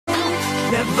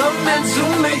Never meant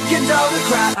to make your daughter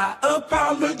cry. I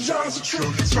apologize a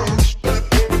trillion times.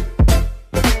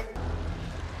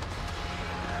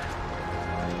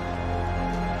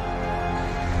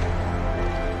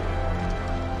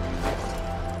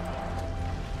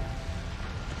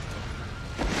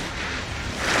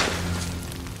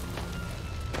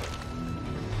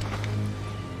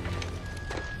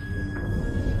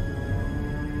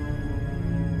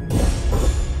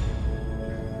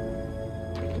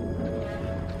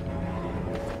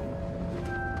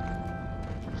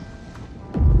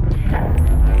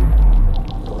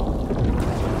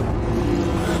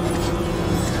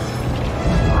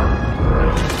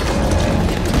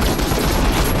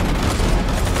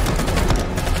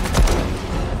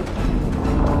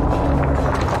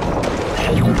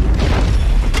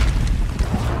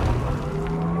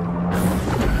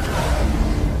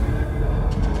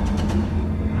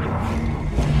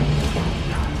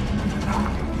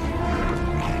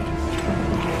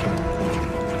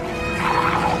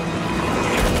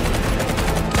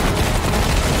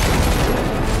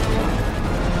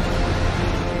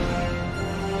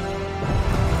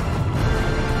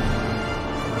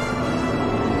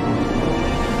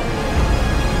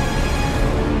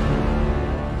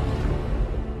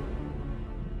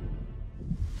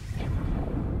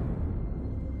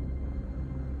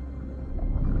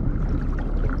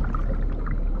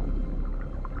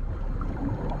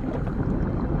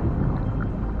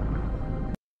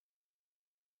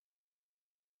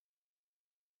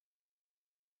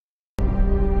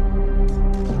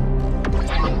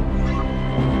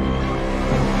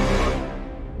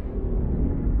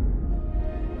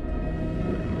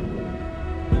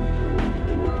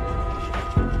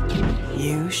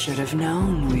 You should have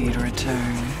known we'd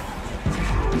return.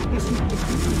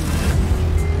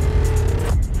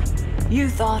 You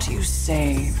thought you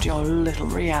saved your little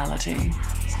reality.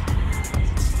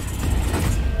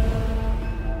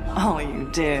 All you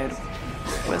did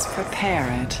was prepare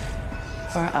it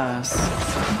for us.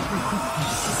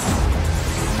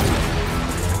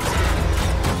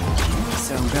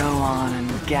 So go on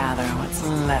and gather what's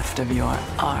left of your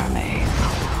army.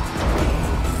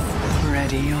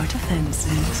 Ready your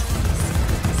defenses.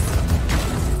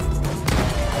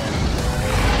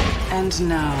 And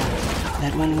know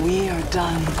that when we are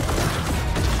done,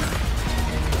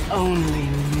 only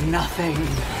nothing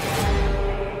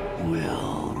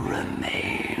will remain.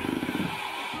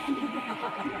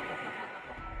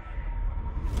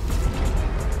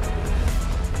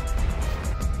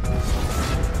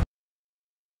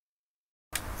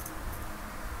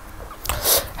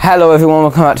 Hello everyone,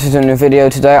 welcome back to the new video.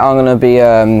 Today I'm going to be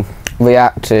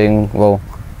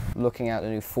looking at the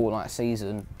new Fortnite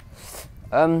season.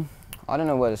 I don't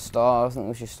know where to start. I think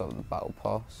we should start with the Battle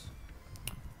Pass.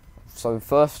 So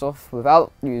first off,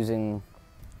 without buying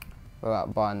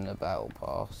the Battle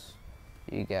Pass,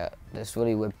 you get this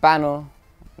really weird banner,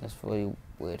 this really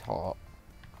weird heart.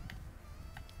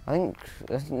 I think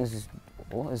this is,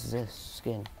 what is this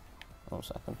skin? 1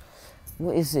 second.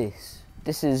 What is this?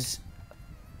 This is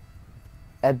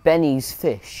a Benny's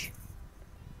fish.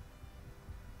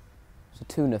 It's a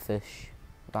tuna fish.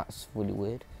 That's really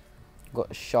weird.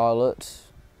 Got Charlotte.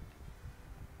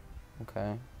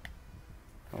 Okay.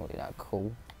 Not really that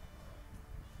cool.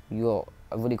 You got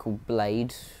a really cool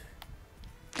blade.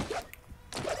 So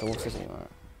what's this thing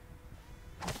like?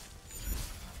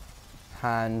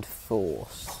 Hand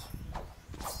force.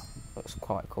 Looks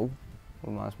quite cool.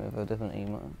 Reminds me of a different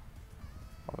emote.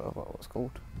 I don't know what it's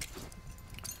called.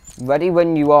 Ready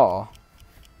when you are.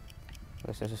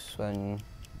 This is when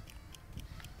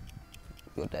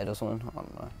you're dead or something. I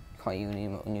don't know. Can't even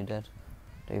emote when you're dead.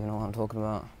 Don't even know what I'm talking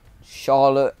about.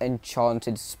 Charlotte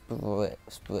Enchanted Spite. I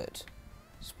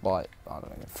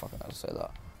don't even fucking know how to say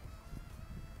that.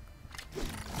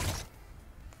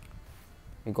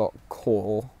 You got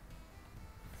Core.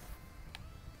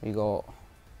 You got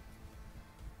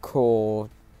Core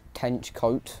Tench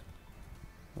Coat.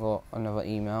 Got another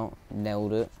email.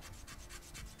 Nailed it.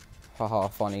 Haha,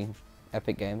 funny.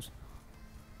 Epic Games.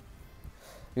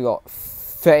 You got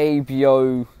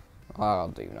Fabio. I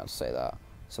don't even know how to say that.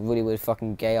 It's a really weird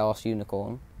fucking gay ass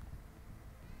unicorn.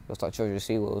 Looks like Treasure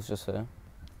Sea Wolves just here.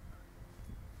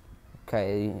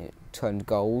 Okay, it turned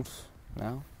gold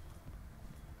now.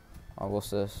 Oh,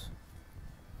 what's this?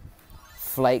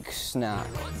 Flake Snap.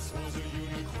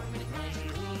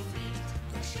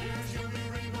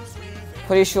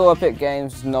 Pretty sure Epic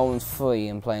Games, no one's free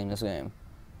in playing this game.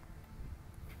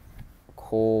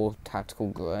 Core Tactical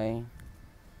Grey.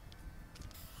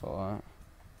 Alright.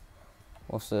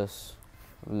 What's this?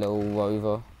 Little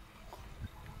rover.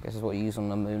 Guess it's what you use on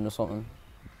the moon or something.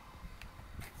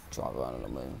 drive around on the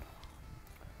moon.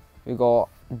 We got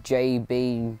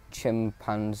JB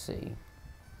Chimpanzee.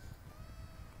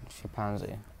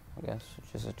 Chimpanzee, I guess.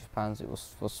 Just a chimpanzee.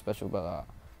 What's special about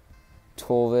that?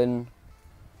 Torin.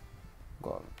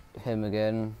 Got him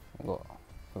again. Got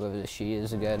whoever she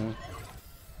is again.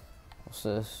 What's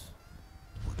this?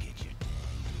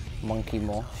 Monkey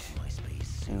Mosh.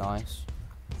 Nice.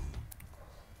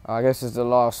 I guess it's the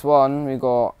last one. We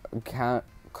got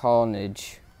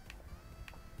Carnage.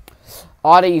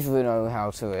 I don't even know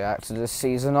how to react to this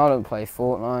season. I don't play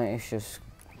Fortnite. It's just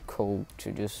cool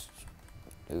to just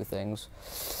do things.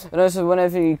 And also,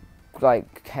 whenever you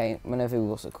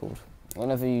what's it called?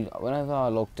 Whenever I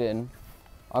logged in,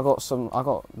 I got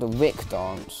the Rick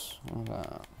dance. Look at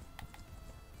that.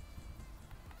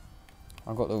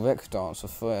 I got the Rick dance for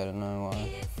free. I don't know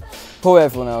why. Probably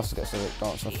everyone else gets the Rick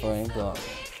dance for free, but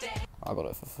I got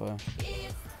it for free.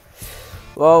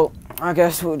 Well, I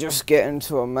guess we'll just get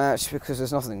into a match because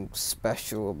there's nothing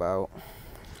special about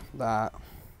that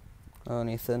or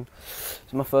anything.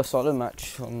 It's my first solo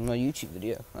match on my YouTube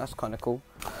video. That's kind of cool.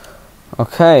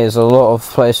 Okay, there's a lot of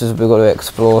places we've got to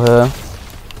explore here.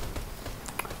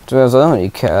 To be honest, I don't really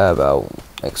care about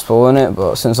exploring it,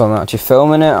 but since I'm actually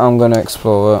filming it, I'm going to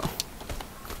explore it.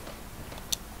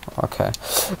 Okay.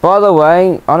 By the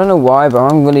way, I don't know why, but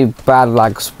I'm really bad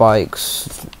lag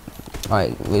spikes,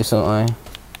 like, recently.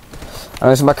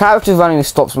 And so my character randomly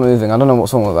stops moving. I don't know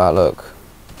what's wrong with that, look.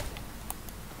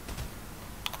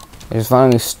 It just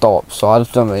randomly stops, so I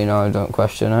just don't really know, don't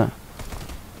question it.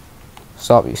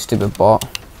 Stop, you stupid bot.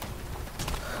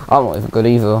 I'm not even good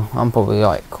either. I'm probably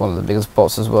like one of the biggest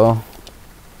bots as well.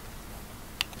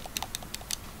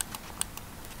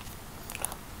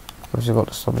 I've got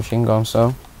the submachine gun,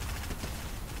 so.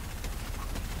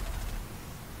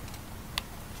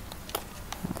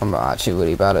 I'm actually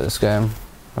really bad at this game.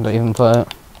 I don't even play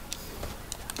it.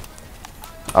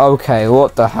 Okay,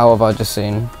 what the hell have I just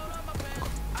seen?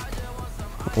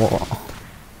 What?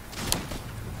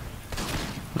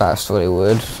 That's really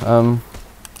weird. I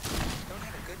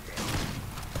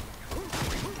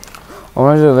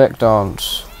want to do a Rick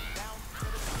dance.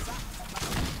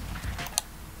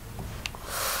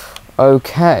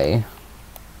 Okay.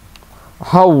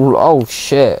 Oh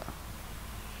shit.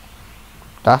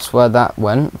 That's where that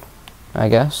went, I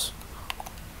guess.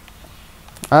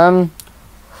 I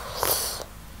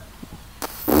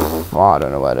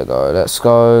don't know where to go.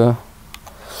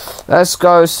 Let's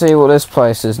go see what this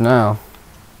place is now.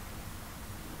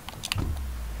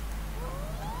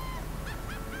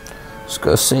 Let's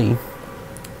go see.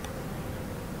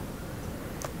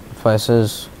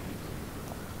 Places.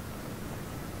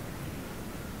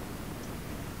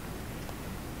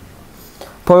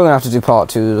 Probably gonna have to do part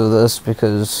 2 of this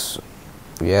because,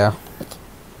 yeah.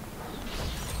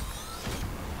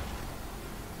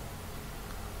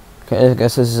 Okay, I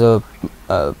guess this is a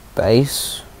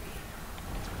base.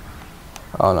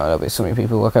 Oh no, there'll be so many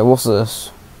people. Okay, what's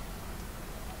this?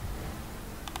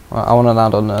 Right, I want to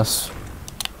land on this.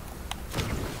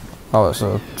 Oh, it's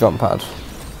a jump pad.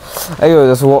 Hey,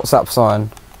 there's a WhatsApp sign.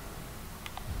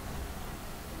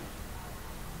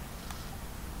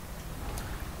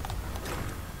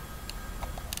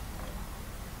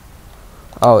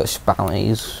 Oh, it's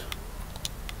bounties.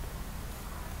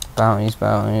 Bounties,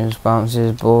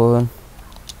 boring.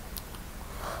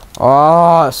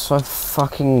 Oh, it's so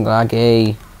fucking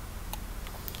laggy.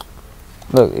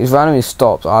 Look, it's randomly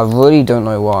stopped. I really don't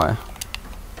know why.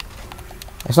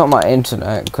 It's not my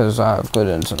internet, because I have good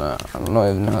internet. I'm not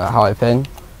even that high ping.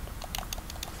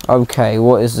 Okay,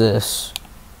 what is this?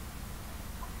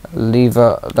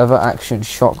 Lever action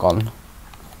shotgun.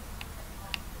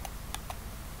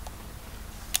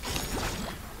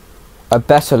 A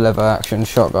better lever action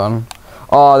shotgun.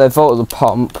 Oh, they vaulted the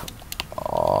pump.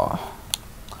 Oh.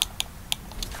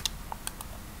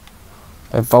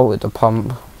 They vaulted the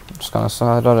pump. It's kind of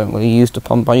sad. I don't really use the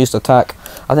pump. I use the attack.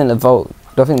 I think they vaulted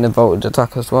the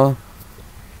attack as well.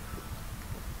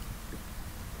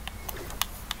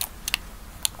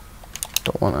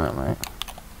 Don't want that, mate.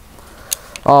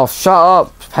 Oh, shut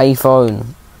up,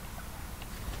 payphone.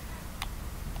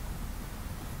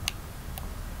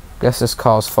 Guess this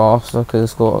car's faster because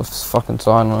it's got a fucking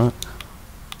sign on it.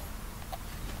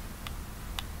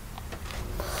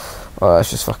 Well,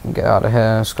 let's just fucking get out of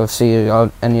here. Let's go see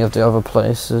any of the other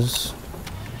places.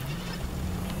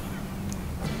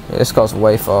 Yeah, this car's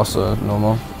way faster than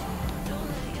normal.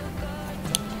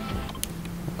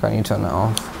 Can you turn that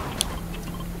off?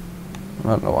 I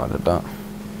don't know why I did that.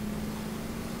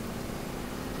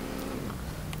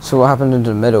 So what happened in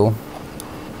the middle?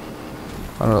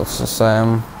 I don't know if it's the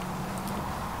same.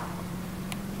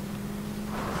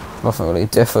 Nothing really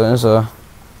different, is there?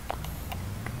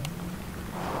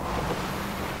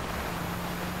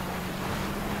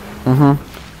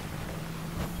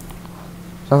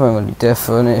 Nothing really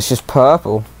different, it's just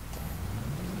purple.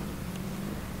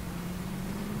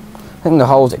 I think the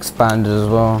hole's expanded as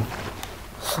well.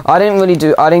 I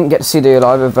didn't get to see the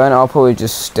live event. I'll probably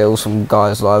just steal some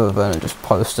guy's live event and just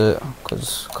post it,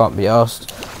 because can't be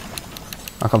asked.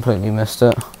 I completely missed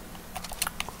it.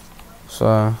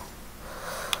 So,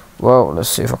 well, let's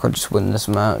see if I can just win this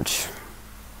match.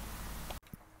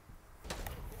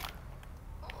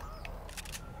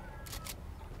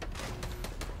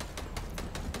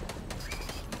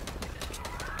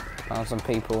 Found some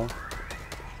people.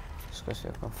 Let's go see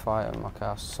if I can fight them. Okay,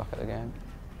 I suck at the game.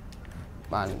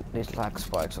 Man, these lag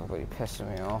spikes are really pissing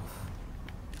me off.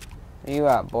 Where you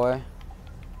at, boy?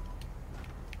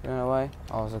 You in away?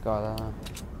 Oh, there's a guy there.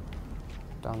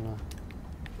 Down there.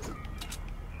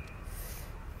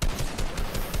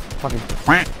 Fucking.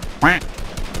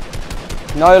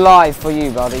 No life for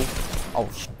you, buddy. Oh,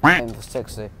 aim for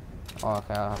 60. Oh,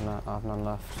 okay, I have none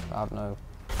left. I have no.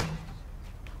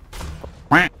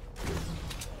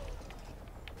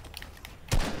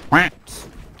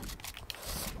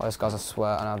 Oh, this guy's a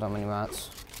sweat, and I've done many mats.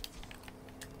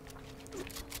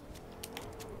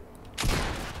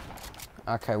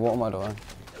 Okay, what am I doing?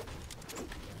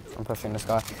 I'm pushing this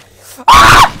guy.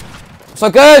 Ah! So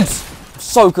good!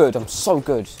 So good, I'm so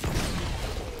good.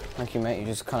 Thank you, mate, you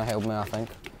just kind of held me, I think.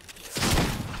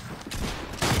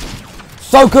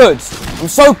 So good! I'm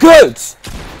so good!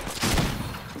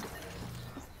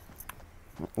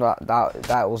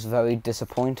 That was very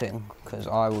disappointing, because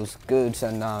I was good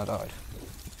and now I died.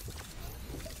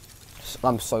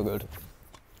 I'm so good.